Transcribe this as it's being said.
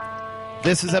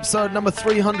This is episode number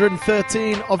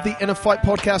 313 of the Inner Fight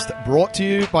podcast, brought to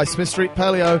you by Smith Street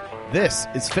Paleo. This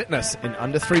is fitness in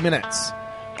under 3 minutes.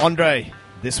 Andre,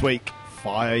 this week,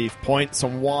 5 points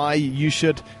on why you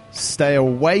should stay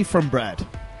away from bread.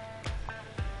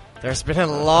 There's been a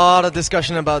lot of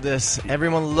discussion about this.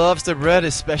 Everyone loves the bread,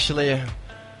 especially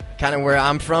kind of where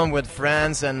I'm from with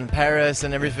France and Paris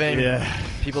and everything. Yeah.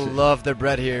 People love their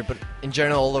bread here, but in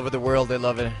general, all over the world, they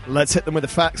love it. Let's hit them with the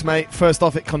facts, mate. First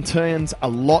off, it contains a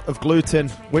lot of gluten,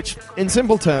 which, in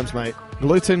simple terms, mate,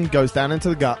 gluten goes down into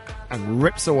the gut and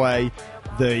rips away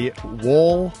the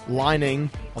wall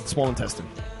lining of the small intestine.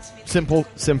 Simple,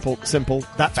 simple, simple.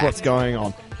 That's Fact. what's going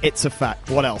on. It's a fact.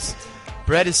 What else?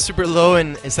 Bread is super low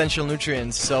in essential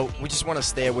nutrients, so we just want to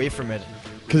stay away from it.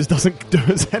 Because it doesn't do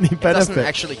us any benefit. It doesn't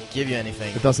actually give you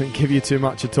anything. It doesn't give you too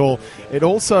much at all. It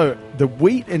also, the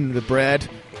wheat in the bread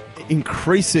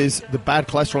increases the bad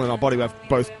cholesterol in our body. We have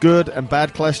both good and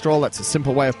bad cholesterol. That's a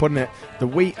simple way of putting it. The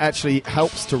wheat actually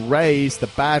helps to raise the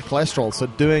bad cholesterol, so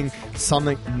doing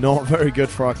something not very good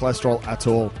for our cholesterol at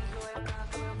all.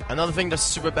 Another thing that's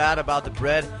super bad about the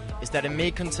bread is that it may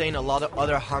contain a lot of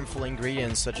other harmful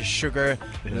ingredients, such as sugar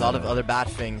and a lot of other bad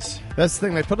things. That's the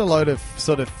thing. They put a load of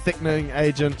sort of thickening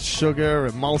agents, sugar,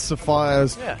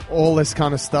 emulsifiers, all this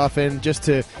kind of stuff in just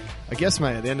to, I guess,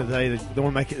 mate, at the end of the day, they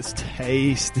want to make it as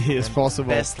tasty as possible.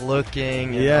 Best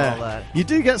looking and all that. You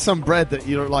do get some bread that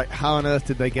you're like, how on earth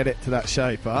did they get it to that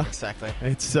shape, huh? Exactly.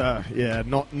 It's,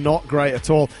 not great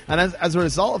at all. And as a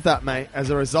result of that, mate,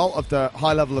 as a result of the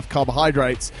high level of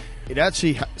carbohydrates, it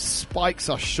actually spikes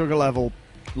our sugar level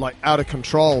like out of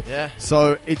control. Yeah.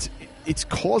 So it's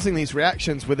causing these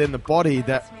reactions within the body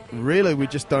that really we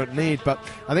just don't need. But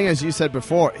I think, as you said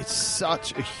before, it's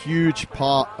such a huge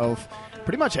part of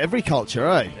pretty much every culture,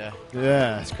 eh?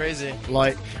 Yeah. It's crazy.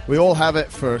 Like, we all have it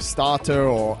for a starter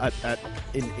or as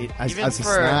a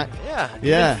snack. Yeah.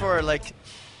 Yeah. Even for, like,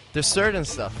 dessert and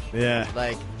stuff. Yeah.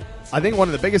 Like, I think one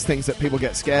of the biggest things that people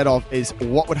get scared of is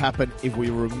what would happen if we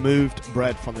removed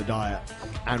bread from the diet,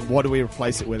 and what do we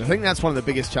replace it with? I think that's one of the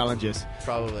biggest challenges.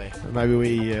 probably. Maybe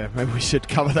we should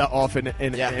cover that off in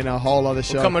a whole other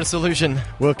show. We'll come with a solution.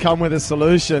 We'll come with a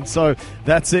solution. So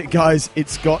that's it, guys.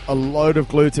 It's got a load of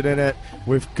gluten in it.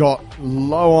 We've got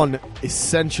low on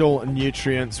essential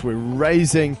nutrients. We're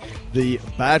raising the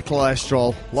bad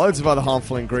cholesterol, loads of other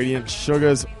harmful ingredients,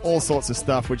 sugars, all sorts of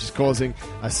stuff, which is causing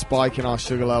a spike in our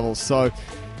sugar levels. So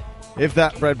if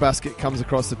that bread basket comes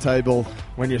across the table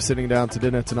when you're sitting down to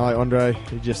dinner tonight, Andre,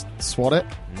 you just swat it.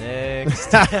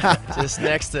 Next. Just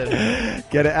next it.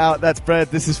 Get it out. That's bread.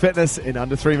 This is fitness in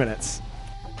under 3 minutes.